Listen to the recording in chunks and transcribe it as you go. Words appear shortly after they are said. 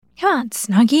Come on,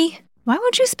 Snuggie. Why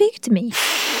won't you speak to me?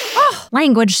 Oh,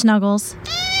 language, Snuggles.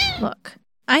 Look,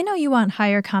 I know you want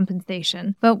higher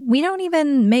compensation, but we don't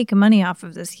even make money off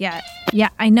of this yet. Yeah,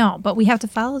 I know, but we have to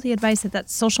follow the advice that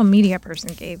social media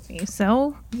person gave me,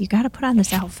 so you gotta put on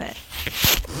this outfit.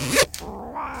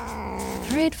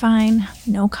 Alright, fine.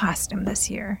 No costume this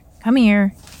year. Come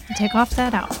here and take off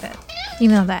that outfit,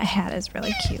 even though that hat is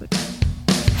really cute.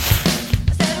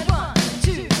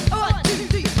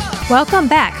 Welcome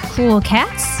back, cool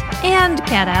cats and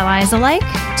cat allies alike,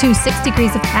 to 6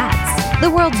 Degrees of Cats, the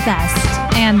world's best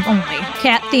and only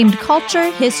cat-themed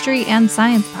culture, history, and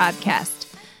science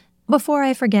podcast. Before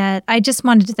I forget, I just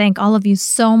wanted to thank all of you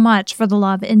so much for the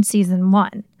love in Season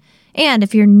 1. And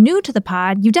if you're new to the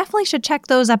pod, you definitely should check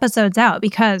those episodes out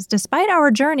because despite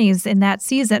our journeys in that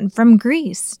season from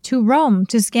Greece to Rome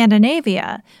to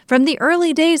Scandinavia, from the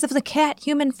early days of the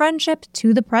cat-human friendship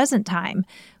to the present time,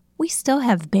 we still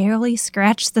have barely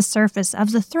scratched the surface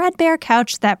of the threadbare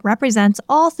couch that represents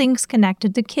all things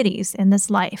connected to kitties in this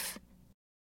life.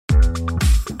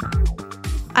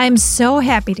 I'm so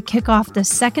happy to kick off the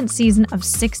second season of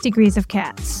 6 Degrees of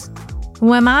Cats.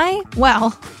 Who am I?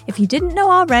 Well, if you didn't know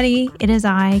already, it is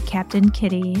I, Captain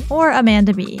Kitty, or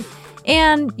Amanda B.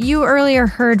 And you earlier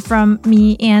heard from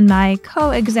me and my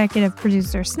co-executive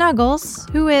producer, Snuggles,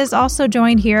 who is also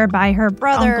joined here by her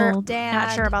brother, Uncle, Dad.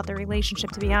 Not sure about the relationship,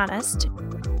 to be honest.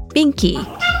 Binky.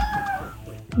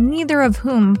 Neither of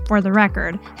whom, for the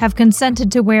record, have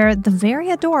consented to wear the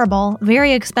very adorable,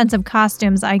 very expensive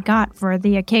costumes I got for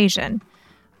the occasion.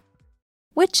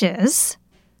 Which is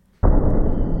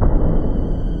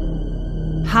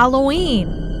Halloween.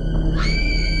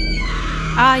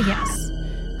 Ah, yes.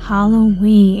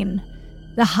 Halloween.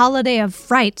 The holiday of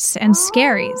frights and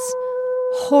scaries.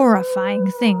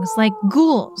 Horrifying things like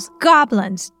ghouls,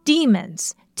 goblins,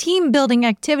 demons, team-building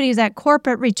activities at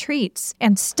corporate retreats,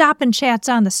 and stop-and-chats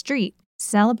on the street,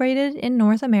 celebrated in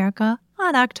North America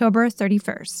on October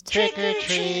 31st. Trick or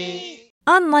treat!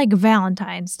 Unlike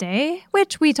Valentine's Day,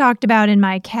 which we talked about in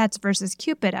my Cats vs.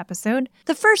 Cupid episode,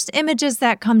 the first images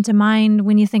that come to mind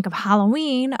when you think of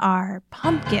Halloween are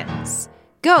pumpkins,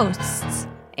 ghosts,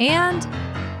 and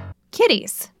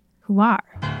kitties, who are,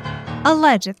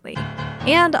 allegedly,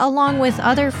 and along with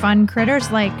other fun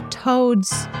critters like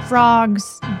toads,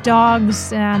 frogs,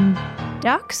 dogs, and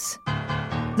ducks,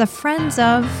 the friends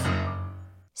of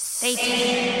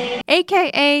Satan,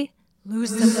 a.k.a.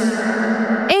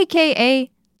 Lucifer,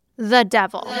 a.k.a. the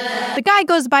devil. The guy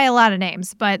goes by a lot of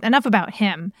names, but enough about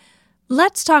him.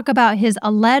 Let's talk about his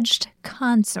alleged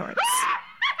consorts.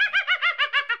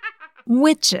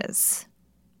 Witches.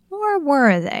 Or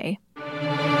were they?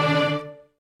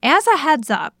 As a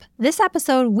heads up, this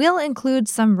episode will include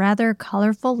some rather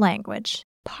colorful language,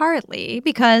 partly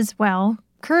because, well,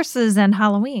 curses and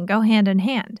Halloween go hand in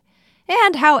hand.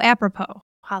 And how apropos.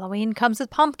 Halloween comes with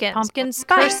pumpkins. Pumpkin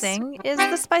spice. Cursing is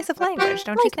the spice of language,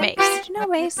 don't you think? Mace. Did you know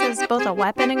mace is both a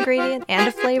weapon ingredient and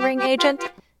a flavoring agent?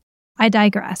 I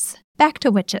digress. Back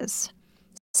to witches.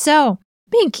 So,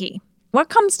 Binky, what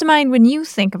comes to mind when you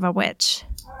think of a witch?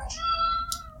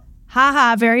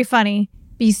 Haha, very funny.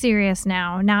 Be serious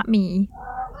now, not me.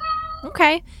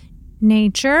 Okay.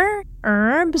 Nature,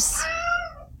 herbs,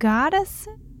 goddess?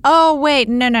 Oh, wait,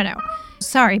 no.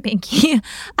 Sorry, Binky.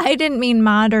 I didn't mean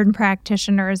modern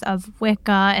practitioners of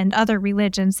Wicca and other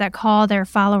religions that call their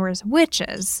followers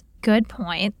witches. Good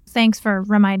point. Thanks for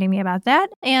reminding me about that.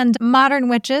 And modern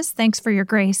witches, thanks for your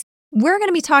grace. We're going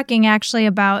to be talking actually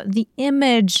about the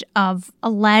image of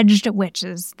alleged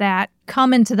witches that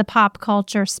come into the pop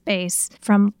culture space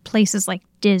from places like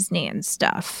Disney and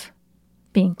stuff.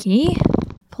 Binky,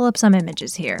 pull up some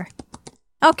images here.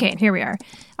 Okay, here we are.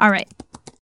 All right.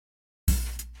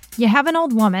 You have an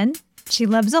old woman. She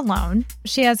lives alone.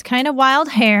 She has kind of wild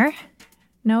hair.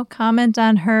 No comment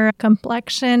on her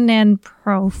complexion and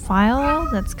profile.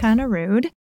 That's kind of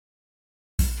rude.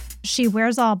 She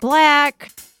wears all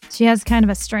black. She has kind of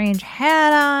a strange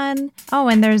hat on. Oh,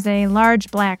 and there's a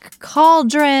large black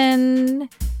cauldron.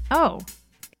 Oh.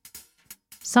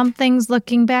 Something's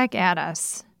looking back at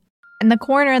us. In the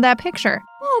corner of that picture.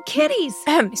 Oh, kitties.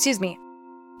 Excuse me.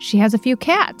 She has a few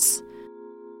cats.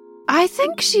 I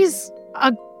think she's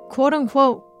a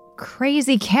quote-unquote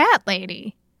crazy cat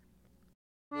lady.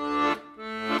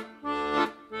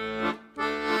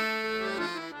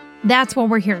 That's what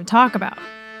we're here to talk about.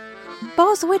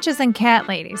 Both witches and cat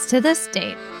ladies, to this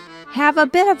date, have a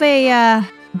bit of a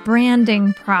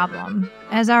branding problem,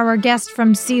 as our guest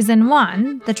from Season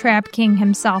 1, the Trap King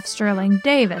himself, Sterling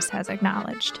Davis, has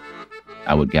acknowledged.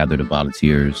 I would gather the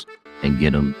volunteers and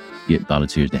get them get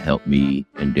volunteers to help me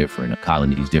in different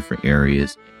colonies, different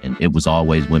areas. And it was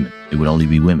always women. It would only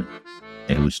be women.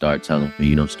 They would start telling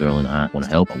me, Sterling, I want to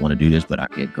help. I want to do this, but I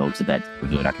can't go to that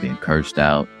neighborhood. I can get cursed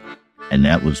out. And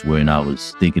that was when I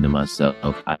was thinking to myself,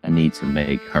 I need to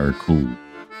make her cool.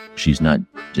 She's not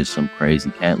just some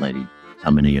crazy cat lady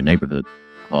coming in your neighborhood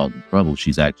causing trouble.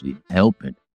 She's actually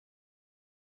helping.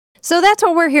 So that's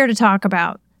what we're here to talk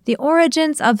about. The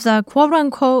origins of the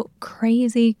quote-unquote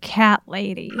crazy cat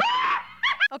lady.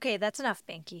 Okay, that's enough,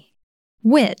 Binky.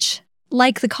 Which,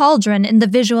 like the cauldron in the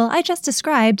visual I just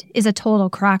described, is a total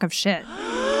crock of shit.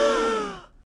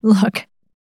 Look,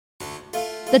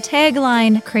 the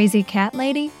tagline, Crazy Cat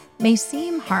Lady, may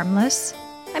seem harmless.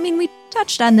 I mean, we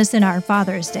touched on this in our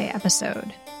Father's Day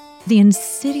episode. The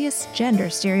insidious gender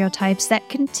stereotypes that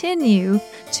continue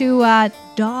to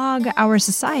dog our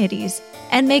societies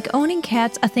and make owning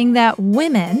cats a thing that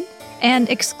women, and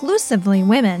exclusively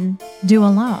women, do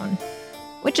alone.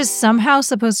 Which is somehow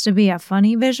supposed to be a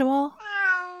funny visual?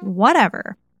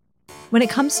 Whatever. When it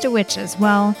comes to witches,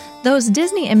 well, those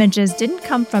Disney images didn't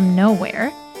come from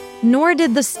nowhere, nor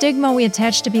did the stigma we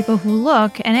attach to people who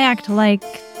look and act like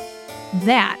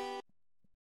that.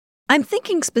 I'm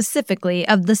thinking specifically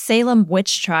of the Salem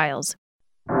witch trials,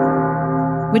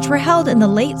 which were held in the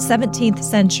late 17th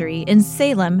century in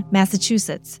Salem,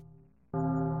 Massachusetts.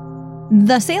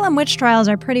 The Salem witch trials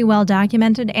are pretty well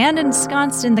documented and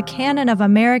ensconced in the canon of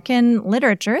American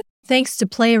literature, thanks to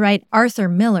playwright Arthur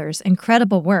Miller's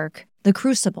incredible work, The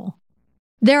Crucible.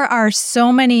 There are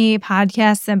so many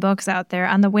podcasts and books out there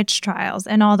on the witch trials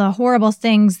and all the horrible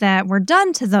things that were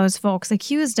done to those folks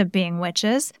accused of being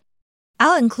witches.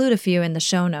 I'll include a few in the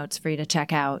show notes for you to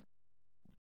check out.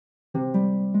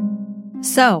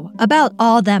 So, about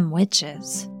all them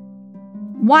witches.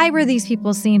 Why were these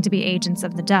people seen to be agents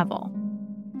of the devil?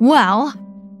 Well,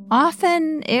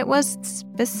 often it was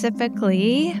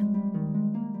specifically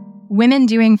women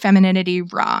doing femininity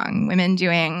wrong, women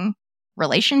doing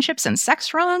relationships and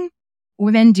sex wrong,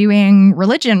 women doing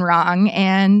religion wrong,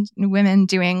 and women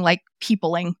doing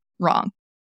peopling wrong.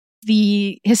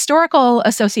 The historical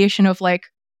association of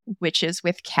witches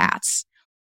with cats.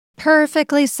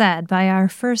 Perfectly said by our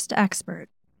first expert.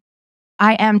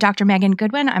 I am Dr. Megan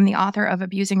Goodwin. I'm the author of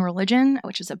Abusing Religion,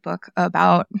 which is a book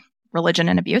about religion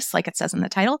and abuse, like it says in the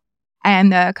title. I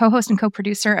am the co-host and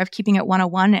co-producer of Keeping It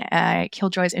 101,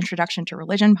 Killjoy's Introduction to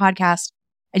Religion podcast.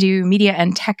 I do media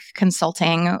and tech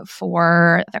consulting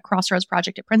for the Crossroads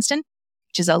Project at Princeton,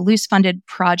 which is a loose-funded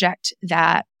project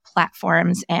that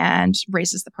platforms and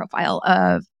raises the profile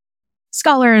of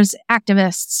scholars,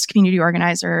 activists, community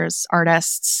organizers,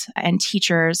 artists, and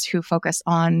teachers who focus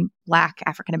on Black,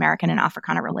 African American, and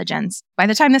Africana religions. By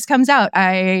the time this comes out,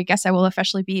 I guess I will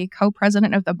officially be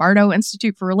co-president of the Bardo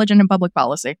Institute for Religion and Public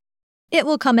Policy. It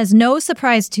will come as no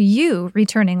surprise to you,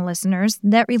 returning listeners,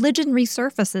 that religion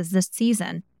resurfaces this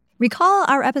season. Recall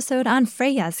our episode on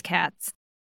Freya's cats.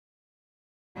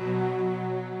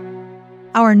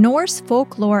 Our Norse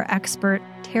folklore expert,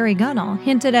 Terry Gunnell,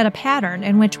 hinted at a pattern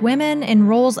in which women in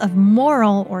roles of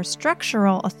moral or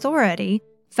structural authority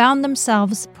found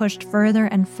themselves pushed further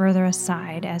and further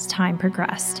aside as time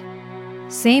progressed.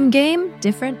 Same game,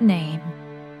 different name.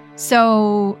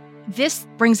 So this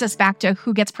brings us back to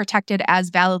who gets protected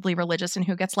as validly religious and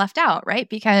who gets left out, right?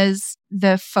 Because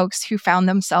the folks who found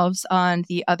themselves on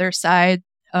the other side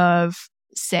of,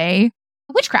 say,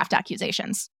 witchcraft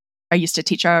accusations. I used to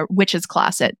teach a witches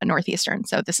class at Northeastern,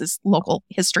 so this is local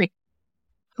history.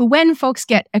 When folks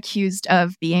get accused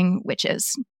of being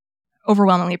witches,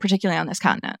 overwhelmingly, particularly on this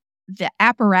continent, the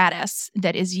apparatus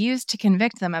that is used to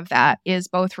convict them of that is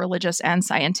both religious and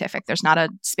scientific. There's not a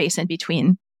space in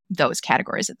between those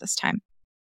categories at this time.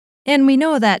 And we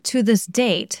know that to this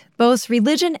date, both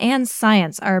religion and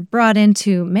science are brought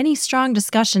into many strong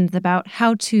discussions about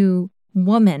how to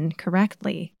woman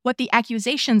correctly. What the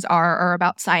accusations are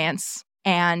about science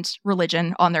and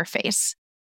religion on their face.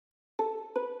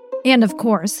 And of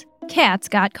course, cats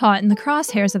got caught in the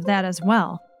crosshairs of that as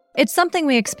well. It's something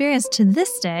we experience to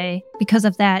this day because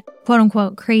of that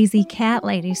quote-unquote crazy cat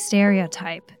lady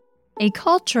stereotype. A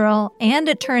cultural and,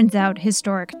 it turns out,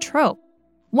 historic trope.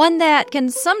 One that can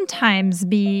sometimes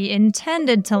be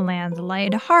intended to land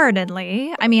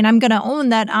lightheartedly. I mean, I'm going to own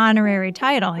that honorary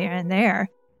title here and there.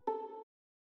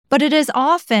 But it is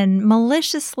often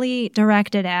maliciously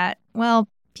directed at, well,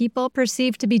 people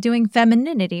perceived to be doing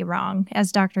femininity wrong,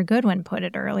 as Dr. Goodwin put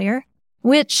it earlier,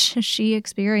 which she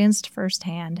experienced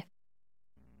firsthand.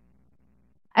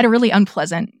 I had a really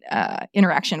unpleasant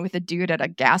interaction with a dude at a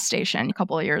gas station a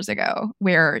couple of years ago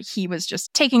where he was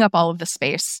just taking up all of the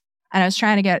space. And I was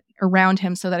trying to get around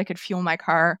him so that I could fuel my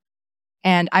car.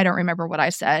 And I don't remember what I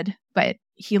said, but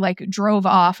he drove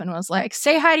off and was like,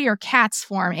 say hi to your cats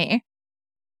for me.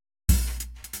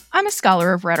 I'm a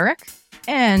scholar of rhetoric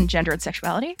and gendered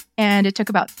sexuality, and it took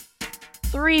about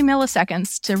 3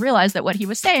 milliseconds to realize that what he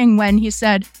was saying when he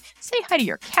said, say hi to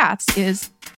your cats, is,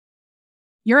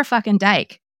 you're a fucking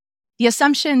dyke. The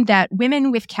assumption that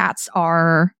women with cats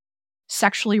are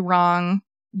sexually wrong,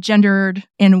 gendered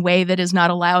in a way that is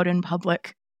not allowed in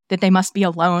public, that they must be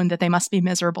alone, that they must be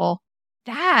miserable,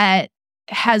 that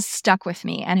has stuck with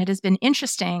me. And it has been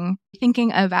interesting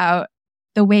thinking about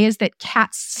the ways that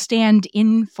cats stand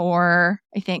in for,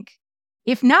 I think,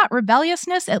 if not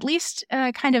rebelliousness, at least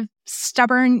a kind of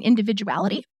stubborn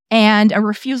individuality and a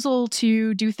refusal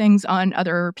to do things on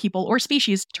other people or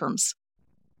species terms.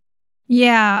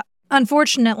 Yeah,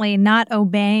 unfortunately, not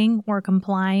obeying or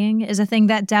complying is a thing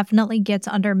that definitely gets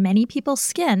under many people's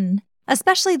skin,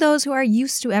 especially those who are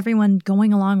used to everyone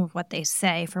going along with what they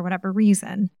say for whatever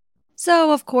reason.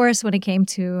 So, of course, when it came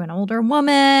to an older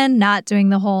woman not doing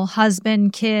the whole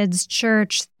husband, kids,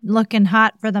 church, looking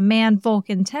hot for the man folk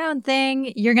in town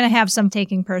thing, you're going to have some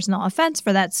taking personal offense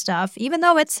for that stuff, even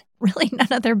though it's really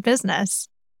none of their business.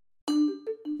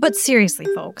 But seriously,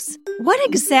 folks, what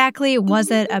exactly was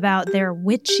it about their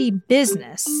witchy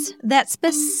business that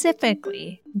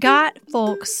specifically got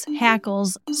folks'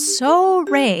 hackles so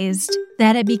raised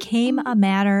that it became a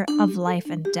matter of life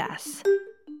and death?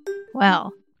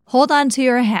 Well, hold on to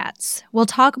your hats. We'll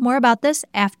talk more about this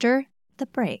after the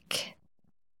break.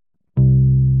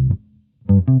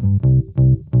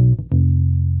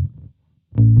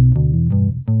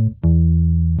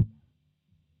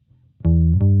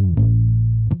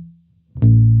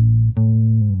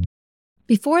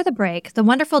 Before the break, the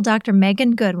wonderful Dr.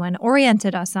 Megan Goodwin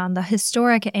oriented us on the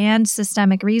historic and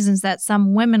systemic reasons that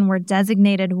some women were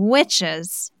designated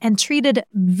witches and treated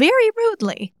very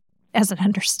rudely, as an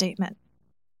understatement.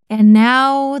 And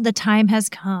now the time has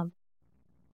come.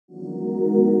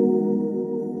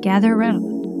 Gather around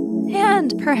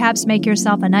and perhaps make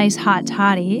yourself a nice hot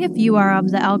toddy if you are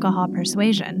of the alcohol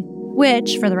persuasion,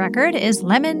 which, for the record, is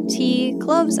lemon, tea,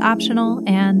 cloves optional,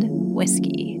 and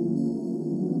whiskey.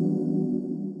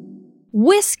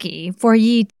 Whiskey, for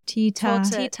ye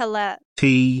teetotalers,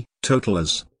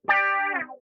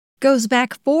 goes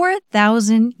back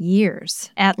 4,000 years,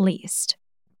 at least.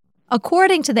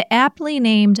 According to the aptly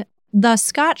named The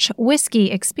Scotch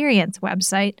Whisky Experience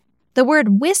website, the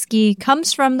word whiskey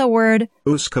comes from the word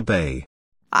Uskabe.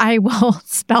 I will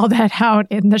spell that out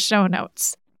in the show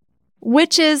notes,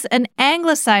 which is an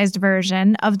anglicized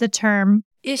version of the term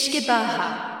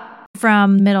Ishkibaha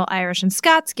from Middle Irish and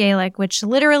Scots Gaelic, which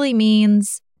literally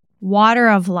means water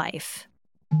of life.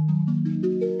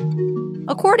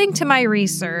 According to my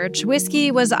research,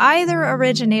 whiskey was either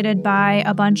originated by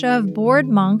a bunch of bored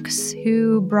monks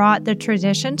who brought the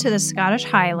tradition to the Scottish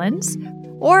Highlands,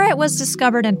 or it was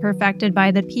discovered and perfected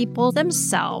by the people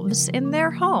themselves in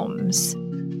their homes.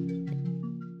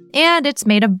 And it's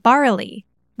made of barley,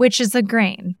 which is a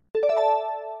grain.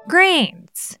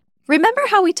 Grains. Remember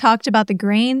how we talked about the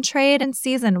grain trade in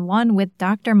season 1 with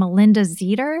Dr. Melinda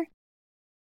Zeter?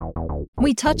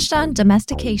 We touched on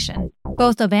domestication,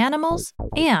 both of animals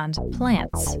and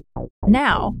plants.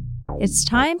 Now, it's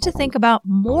time to think about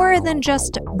more than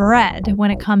just bread when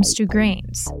it comes to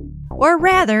grains. Or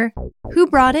rather, who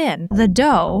brought in the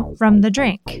dough from the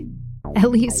drink,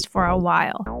 at least for a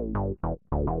while.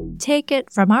 Take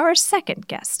it from our second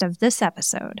guest of this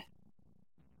episode.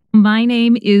 My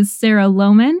name is Sarah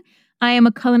Lohman. I am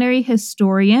a culinary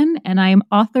historian, and I am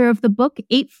author of the book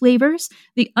 8 Flavors,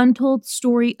 The Untold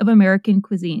Story of American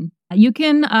Cuisine. You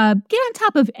can get on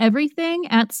top of everything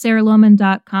at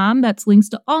sarahlohman.com. That's links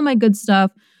to all my good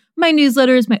stuff, my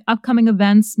newsletters, my upcoming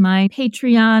events, my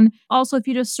Patreon. Also, if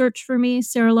you just search for me,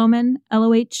 Sarah Lohman,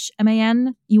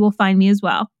 Lohman, you will find me as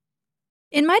well.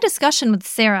 In my discussion with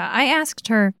Sarah, I asked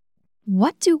her,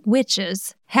 what do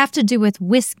witches have to do with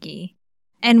whiskey?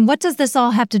 And what does this all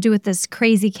have to do with this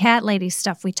crazy cat lady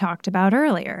stuff we talked about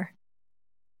earlier?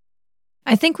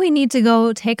 I think we need to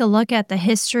go take a look at the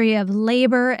history of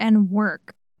labor and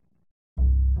work.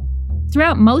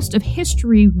 Throughout most of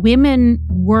history, women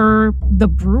were the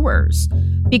brewers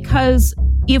because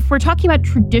if we're talking about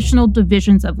traditional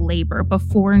divisions of labor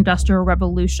before Industrial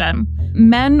Revolution,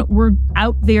 men were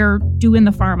out there doing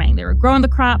the farming. They were growing the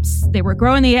crops, they were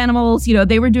growing the animals,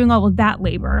 they were doing all of that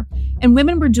labor. And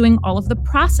women were doing all of the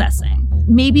processing.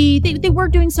 Maybe they were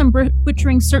doing some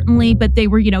butchering, certainly, but they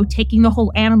were, taking the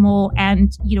whole animal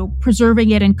and,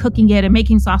 preserving it and cooking it and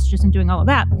making sausages and doing all of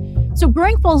that. So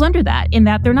brewing falls under that, in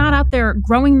that they're not out there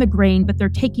growing the grain, but they're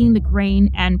taking the grain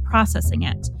and processing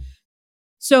it.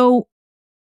 So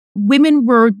Women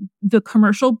were the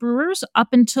commercial brewers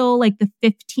up until like the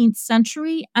 15th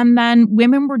century. And then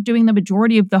women were doing the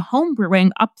majority of the home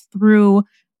brewing up through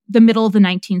the middle of the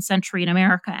 19th century in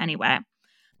America anyway.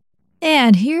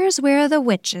 And here's where the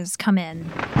witches come in.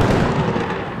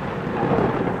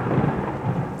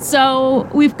 So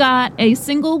we've got a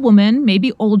single woman,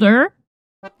 maybe older.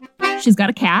 She's got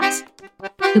a cat,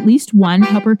 at least one, to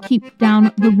help her keep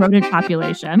down the rodent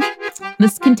population.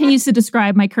 This continues to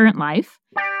describe my current life.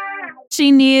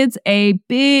 She needs a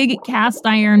big cast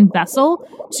iron vessel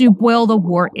to boil the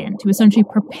wort in, to essentially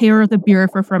prepare the beer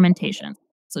for fermentation.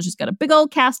 So she's got a big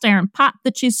old cast iron pot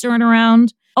that she's stirring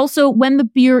around. Also, when the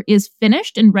beer is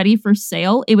finished and ready for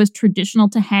sale, it was traditional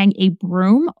to hang a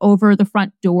broom over the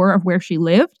front door of where she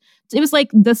lived. It was like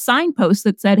the signpost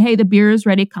that said, hey, the beer is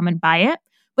ready, come and buy it.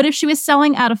 But if she was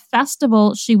selling at a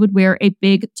festival, she would wear a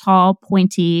big, tall,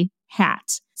 pointy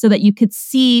hat so that you could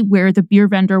see where the beer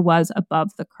vendor was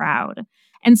above the crowd.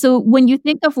 And so when you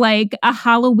think of like a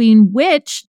Halloween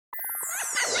witch,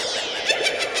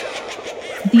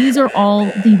 these are all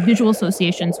the visual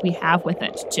associations we have with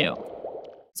it too.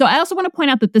 So I also want to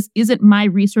point out that this isn't my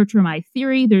research or my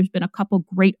theory. There's been a couple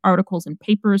great articles and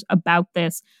papers about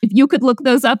this. If you could look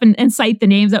those up and cite the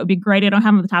names, that would be great. I don't have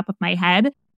them on the top of my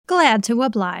head. Glad to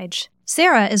oblige.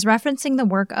 Sarah is referencing the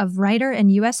work of writer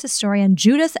and U.S. historian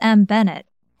Judith M. Bennett.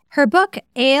 Her book,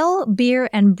 Ale, Beer,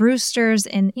 and Brewsters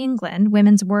in England,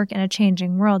 Women's Work in a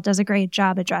Changing World, does a great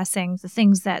job addressing the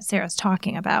things that Sarah's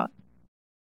talking about.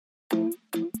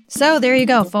 So there you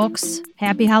go, folks.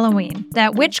 Happy Halloween.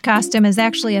 That witch costume is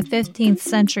actually a 15th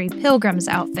century pilgrim's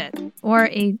outfit, or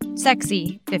a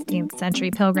sexy 15th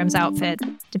century pilgrim's outfit,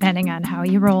 depending on how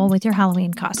you roll with your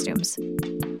Halloween costumes.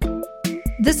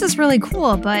 This is really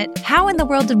cool, but how in the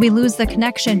world did we lose the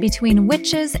connection between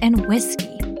witches and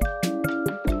whiskey?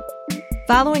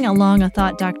 Following along a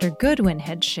thought Dr. Goodwin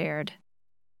had shared.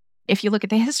 If you look at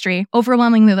the history,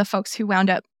 overwhelmingly the folks who wound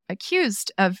up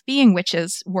accused of being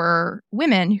witches were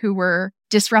women who were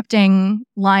disrupting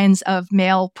lines of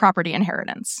male property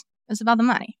inheritance. It's about the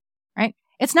money, right?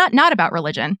 It's not about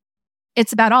religion.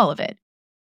 It's about all of it.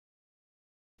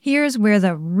 Here's where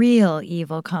the real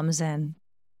evil comes in.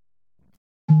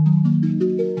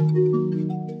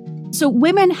 So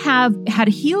women have had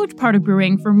a huge part of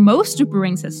brewing for most of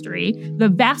brewing's history, the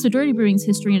vast majority of brewing's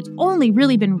history, and it's only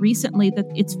really been recently that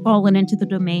it's fallen into the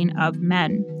domain of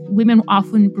men. Women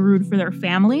often brewed for their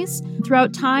families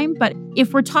throughout time, but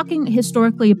if we're talking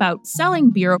historically about selling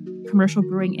beer, commercial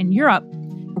brewing in Europe,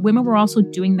 women were also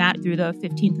doing that through the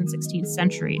 15th and 16th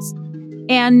centuries.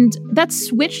 And that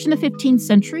switched in the 15th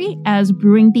century as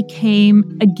brewing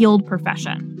became a guild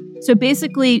profession. So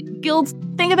basically, guilds,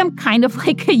 think of them kind of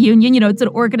like a union. It's an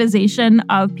organization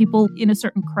of people in a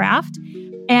certain craft,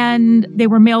 and they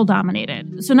were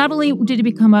male-dominated. So not only did it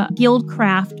become a guild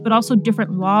craft, but also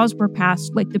different laws were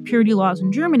passed, like the purity laws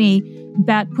in Germany,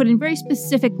 that put in very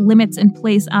specific limits in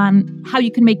place on how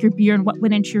you can make your beer and what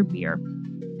went into your beer.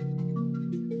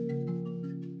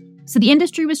 So the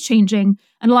industry was changing,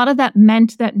 and a lot of that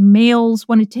meant that males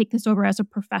wanted to take this over as a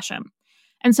profession.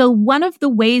 And so one of the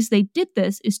ways they did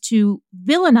this is to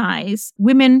villainize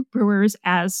women brewers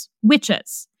as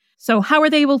witches. So how are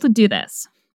they able to do this?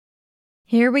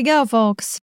 Here we go,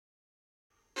 folks.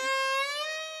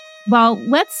 Well,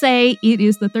 let's say it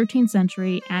is the 13th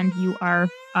century and you are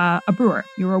a brewer.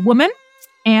 You're a woman,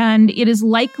 and it is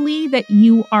likely that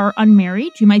you are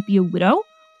unmarried. You might be a widow,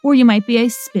 or you might be a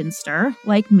spinster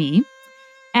like me.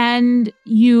 And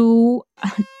you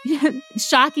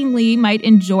shockingly might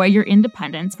enjoy your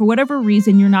independence. For whatever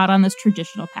reason, you're not on this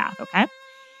traditional path, okay?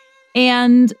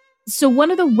 And so one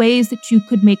of the ways that you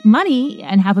could make money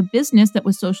and have a business that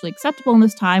was socially acceptable in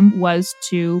this time was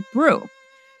to brew.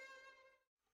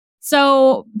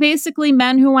 So basically,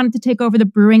 men who wanted to take over the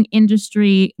brewing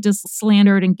industry just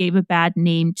slandered and gave a bad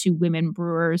name to women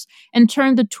brewers and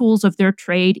turned the tools of their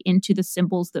trade into the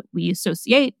symbols that we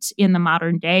associate in the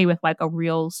modern day with like a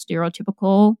real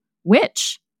stereotypical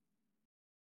witch.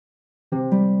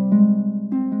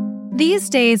 These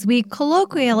days, we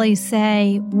colloquially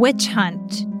say witch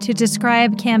hunt to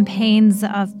describe campaigns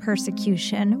of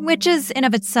persecution, which is in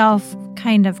of itself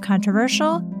kind of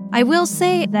controversial. I will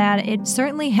say that it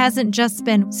certainly hasn't just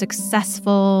been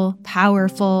successful,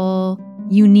 powerful,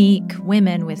 unique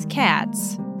women with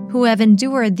cats who have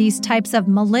endured these types of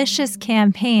malicious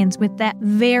campaigns with that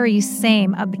very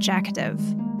same objective.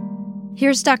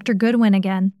 Here's Dr. Goodwin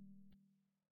again.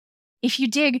 If you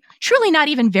dig truly not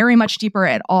even very much deeper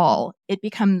at all, it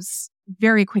becomes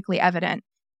very quickly evident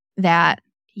that,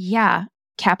 yeah,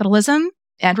 capitalism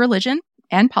and religion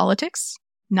and politics,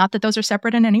 not that those are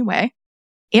separate in any way,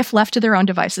 if left to their own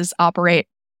devices, operate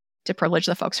to privilege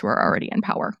the folks who are already in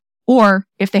power. Or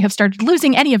if they have started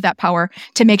losing any of that power,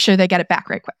 to make sure they get it back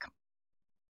right quick.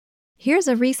 Here's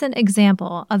a recent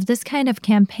example of this kind of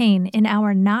campaign in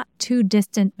our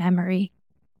not-too-distant memory.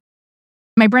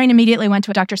 My brain immediately went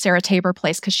to a Dr. Sarah Tabor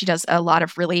place because she does a lot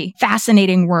of really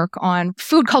fascinating work on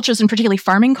food cultures and particularly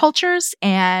farming cultures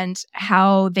and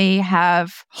how they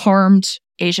have harmed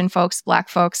Asian folks, Black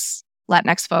folks,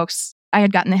 Latinx folks. I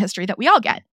had gotten the history that we all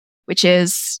get, which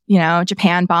is,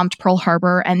 Japan bombed Pearl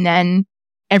Harbor and then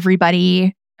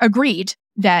everybody agreed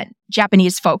that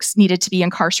Japanese folks needed to be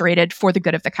incarcerated for the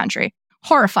good of the country.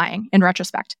 Horrifying in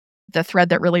retrospect. The thread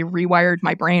that really rewired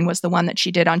my brain was the one that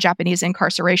she did on Japanese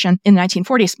incarceration in the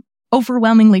 1940s,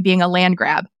 overwhelmingly being a land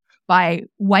grab by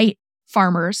white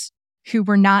farmers who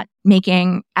were not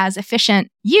making as efficient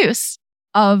use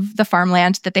of the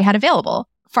farmland that they had available.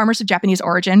 Farmers of Japanese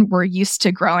origin were used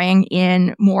to growing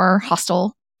in more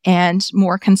hostile and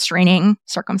more constraining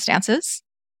circumstances.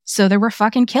 So they were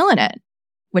fucking killing it,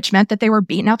 which meant that they were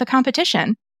beating out the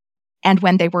competition. And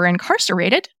when they were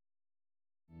incarcerated,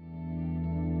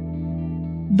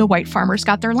 the white farmers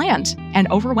got their land, and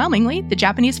overwhelmingly, the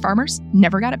Japanese farmers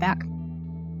never got it back.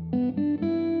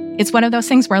 It's one of those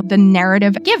things where the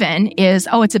narrative given is,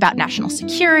 it's about national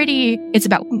security, it's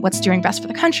about what's doing best for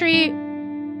the country.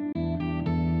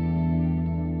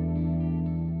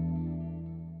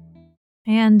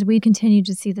 And we continue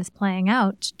to see this playing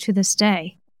out to this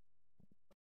day.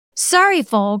 Sorry,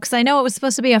 folks, I know it was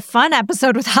supposed to be a fun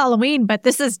episode with Halloween, but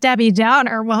this is Debbie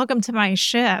Downer. Welcome to my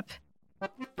ship.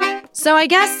 So I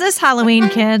guess this Halloween,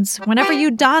 kids, whenever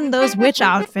you don those witch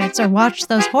outfits or watch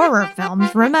those horror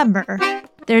films, remember,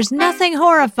 there's nothing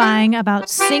horrifying about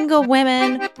single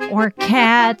women or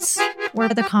cats or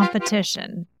the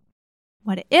competition.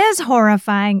 What is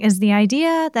horrifying is the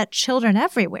idea that children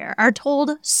everywhere are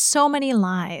told so many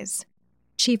lies.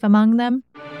 Chief among them,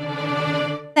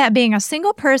 that being a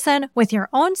single person with your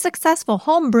own successful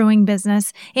home brewing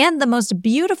business and the most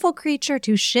beautiful creature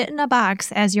to shit in a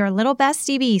box as your little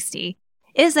bestie beastie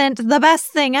isn't the best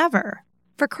thing ever.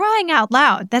 For crying out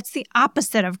loud, that's the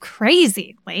opposite of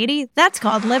crazy, lady. That's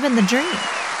called living the dream.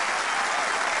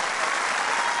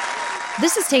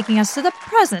 This is taking us to the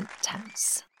present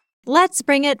tense. Let's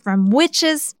bring it from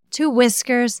witches to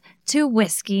whiskers to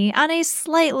whiskey on a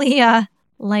slightly,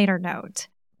 lighter note.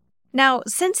 Now,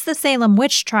 since the Salem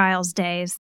witch trials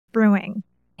days, brewing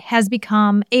has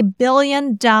become a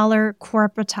billion-dollar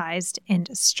corporatized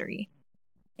industry.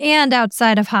 And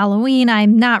outside of Halloween,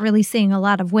 I'm not really seeing a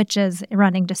lot of witches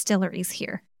running distilleries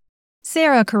here.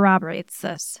 Sarah corroborates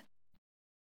this.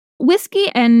 Whiskey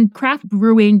and craft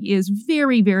brewing is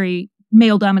very, very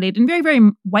male-dominated and very,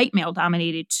 very white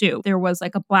male-dominated, too. There was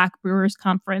like a Black Brewers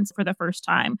Conference for the first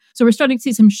time. So we're starting to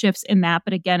see some shifts in that.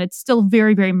 But again, it's still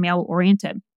very, very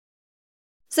male-oriented.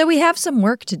 So we have some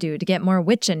work to do to get more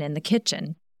witchin' in the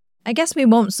kitchen. I guess we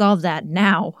won't solve that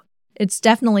now. It's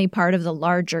definitely part of the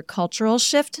larger cultural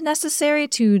shift necessary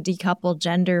to decouple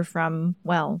gender from,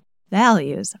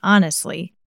 values,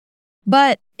 honestly.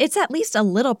 But it's at least a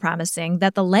little promising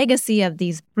that the legacy of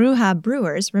these Bruja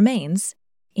brewers remains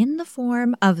in the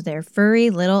form of their furry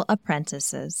little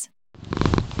apprentices.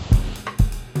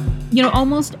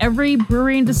 Almost every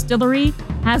brewery and distillery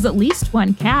has at least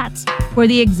one cat for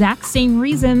the exact same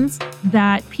reasons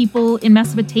that people in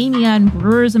Mesopotamia and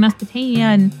brewers in Mesopotamia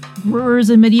and brewers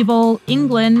in medieval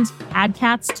England had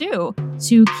cats too,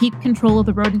 to keep control of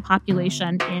the rodent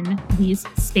population in these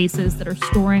spaces that are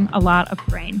storing a lot of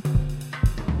grain.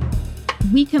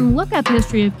 We can look at the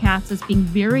history of cats as being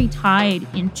very tied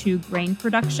into grain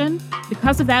production.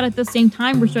 Because of that, at the same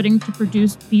time, we're starting to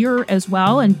produce beer as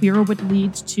well, and beer would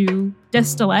lead to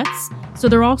distillates. So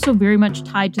they're also very much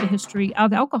tied to the history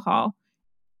of alcohol.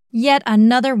 Yet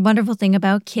another wonderful thing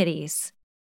about kitties.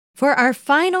 For our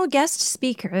final guest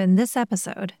speaker in this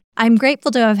episode, I'm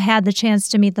grateful to have had the chance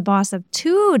to meet the boss of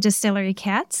 2 distillery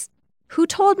cats, who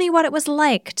told me what it was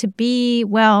like to be,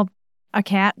 a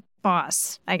cat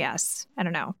boss, I guess. I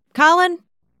don't know. Colin,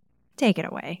 take it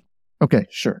away. Okay,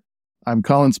 sure. I'm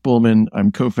Colin Spoolman.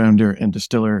 I'm co-founder and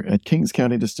distiller at Kings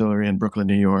County Distillery in Brooklyn,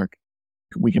 New York.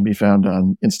 We can be found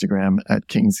on Instagram at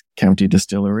Kings County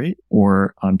Distillery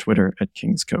or on Twitter at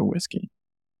Kings Co Whiskey.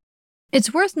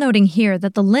 It's worth noting here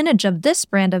that the lineage of this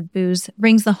brand of booze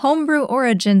brings the homebrew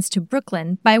origins to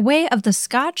Brooklyn by way of the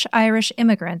Scotch-Irish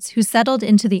immigrants who settled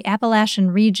into the Appalachian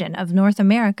region of North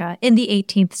America in the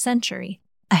 18th century.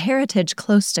 A heritage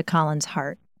close to Colin's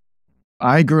heart.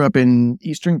 I grew up in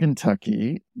eastern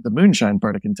Kentucky, the moonshine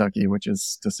part of Kentucky, which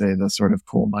is to say the sort of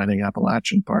coal mining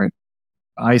Appalachian part.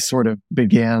 I sort of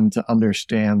began to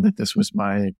understand that this was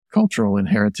my cultural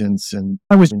inheritance, and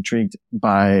I was intrigued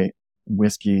by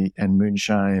whiskey and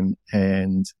moonshine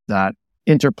and that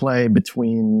interplay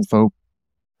between folk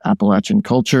Appalachian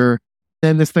culture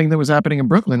and this thing that was happening in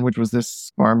Brooklyn, which was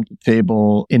this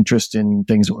farm-to-table interest in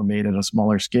things that were made at a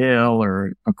smaller scale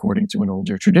or according to an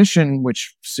older tradition,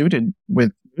 which suited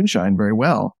with moonshine very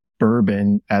well.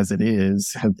 Bourbon, as it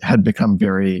is, had become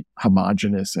very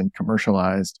homogenous and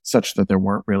commercialized, such that there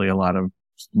weren't really a lot of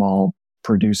small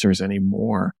producers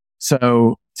anymore.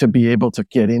 So to be able to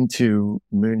get into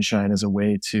moonshine as a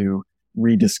way to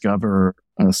rediscover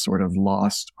a sort of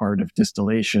lost art of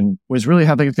distillation was really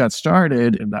how things got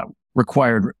started, and that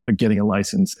required getting a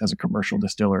license as a commercial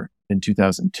distiller in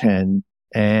 2010.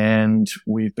 And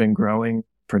we've been growing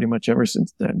pretty much ever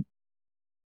since then.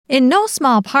 In no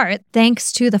small part,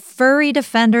 thanks to the furry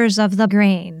defenders of the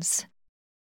grains.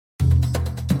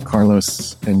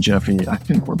 Carlos and Jeffy, I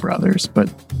think, were brothers, but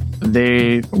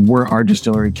they were our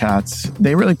distillery cats.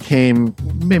 They really came,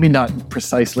 maybe not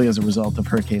precisely as a result of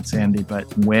Hurricane Sandy, but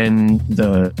when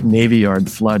the Navy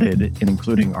Yard flooded,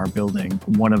 including our building,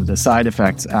 one of the side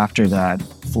effects after that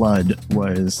flood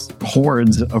was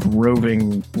hordes of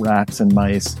roving rats and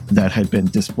mice that had been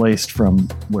displaced from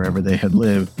wherever they had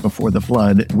lived before the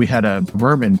flood. We had a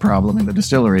vermin problem in the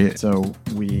distillery, so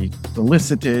we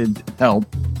solicited help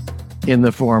in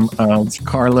the form of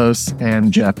Carlos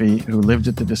and Jeffy, who lived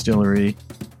at the distillery.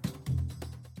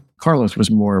 Carlos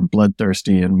was more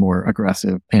bloodthirsty and more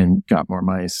aggressive and got more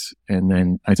mice. And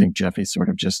then I think Jeffy sort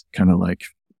of just kind of like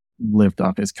lived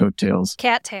off his coattails.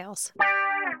 Cattails.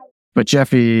 But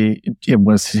Jeffy, it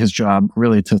was his job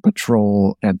really to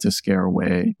patrol and to scare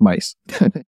away mice.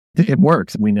 It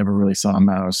worked. We never really saw a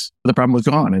mouse. The problem was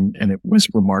gone. And it was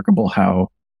remarkable how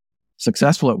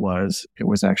successful it was. It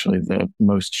was actually the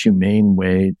most humane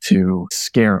way to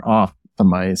scare off the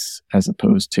mice as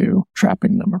opposed to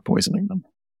trapping them or poisoning them.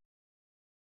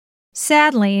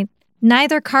 Sadly,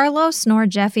 neither Carlos nor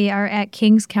Jeffy are at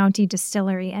Kings County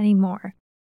Distillery anymore.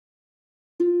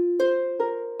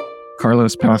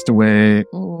 Carlos passed away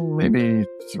maybe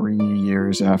 3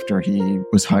 years after he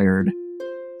was hired.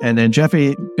 And then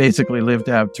Jeffy basically lived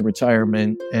out to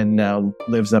retirement and now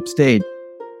lives upstate.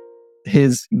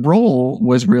 His role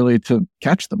was really to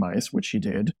catch the mice, which he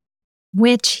did.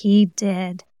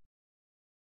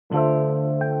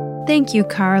 Thank you,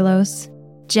 Carlos,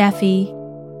 Jeffy,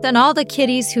 and all the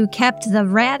kitties who kept the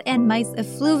rat and mice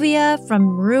effluvia from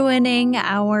ruining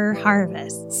our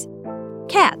harvests.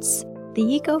 Cats, the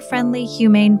eco-friendly,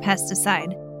 humane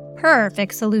pesticide.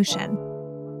 Perfect solution.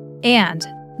 And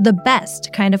the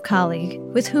best kind of colleague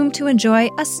with whom to enjoy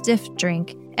a stiff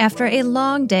drink after a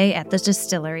long day at the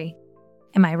distillery.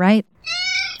 Am I right?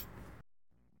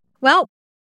 Well,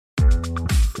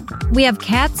 we have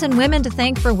cats and women to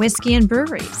thank for whiskey and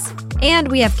breweries.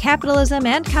 And we have capitalism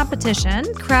and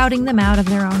competition crowding them out of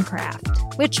their own craft,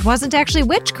 which wasn't actually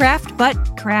witchcraft, but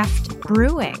craft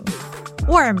brewing.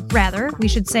 Or rather, we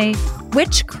should say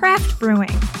witchcraft brewing.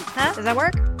 Huh? Does that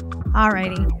work?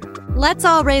 Alrighty. Let's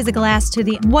all raise a glass to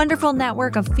the wonderful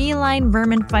network of feline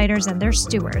vermin fighters and their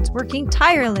stewards, working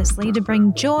tirelessly to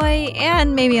bring joy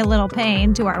and maybe a little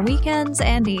pain to our weekends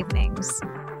and evenings.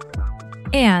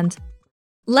 And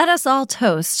let us all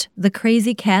toast the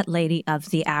crazy cat lady of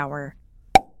the hour.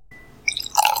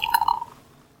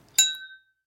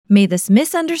 May this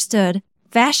misunderstood,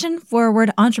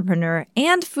 fashion-forward entrepreneur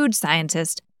and food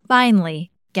scientist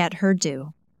finally get her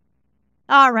due.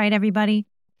 All right, everybody.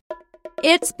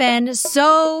 It's been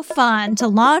so fun to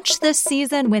launch this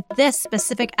season with this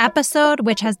specific episode,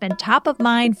 which has been top of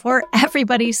mind for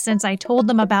everybody since I told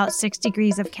them about 6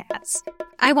 Degrees of Cats.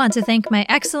 I want to thank my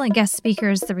excellent guest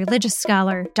speakers, the religious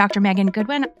scholar, Dr. Megan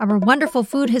Goodwin, our wonderful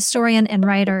food historian and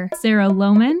writer, Sarah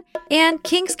Lohman, and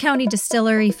Kings County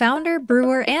Distillery founder,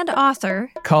 brewer, and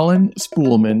author, Colin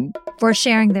Spoolman, for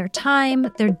sharing their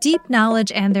time, their deep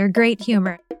knowledge, and their great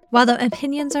humor. While the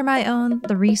opinions are my own,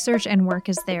 the research and work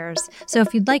is theirs. So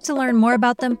if you'd like to learn more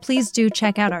about them, please do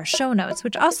check out our show notes,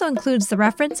 which also includes the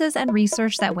references and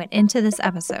research that went into this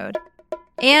episode.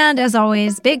 And as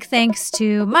always, big thanks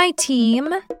to my team,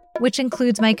 which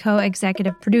includes my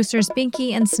co-executive producers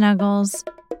Binky and Snuggles,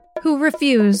 who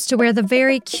refused to wear the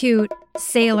very cute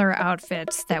sailor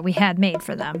outfits that we had made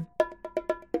for them.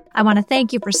 I want to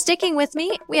thank you for sticking with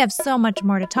me. We have so much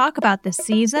more to talk about this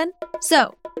season.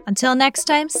 So, until next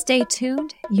time, stay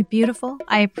tuned, you beautiful.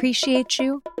 I appreciate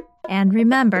you. And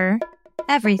remember,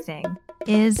 everything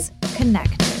is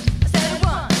connected.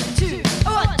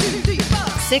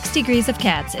 6 Degrees of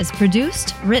Cats is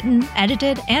produced, written,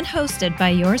 edited, and hosted by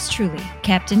yours truly,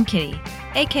 Captain Kitty,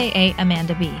 aka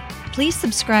Amanda B. Please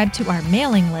subscribe to our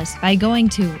mailing list by going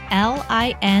to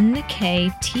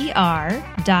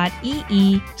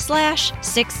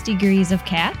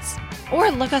linktr.ee/6degreesofcats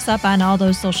or look us up on all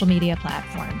those social media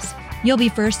platforms. You'll be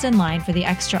first in line for the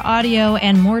extra audio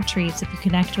and more treats if you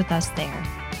connect with us there.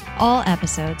 All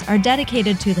episodes are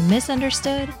dedicated to the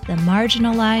misunderstood, the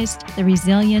marginalized, the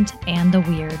resilient, and the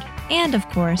weird. And of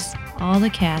course, all the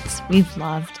cats we've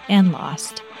loved and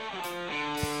lost.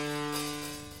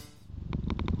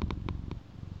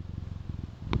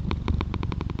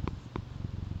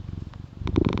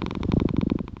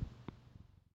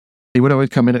 He would always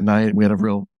come in at night. We had a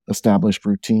real established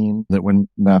routine that when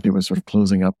Matthew was sort of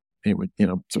closing up, it would,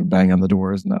 sort of bang on the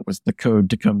doors, and that was the code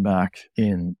to come back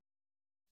in.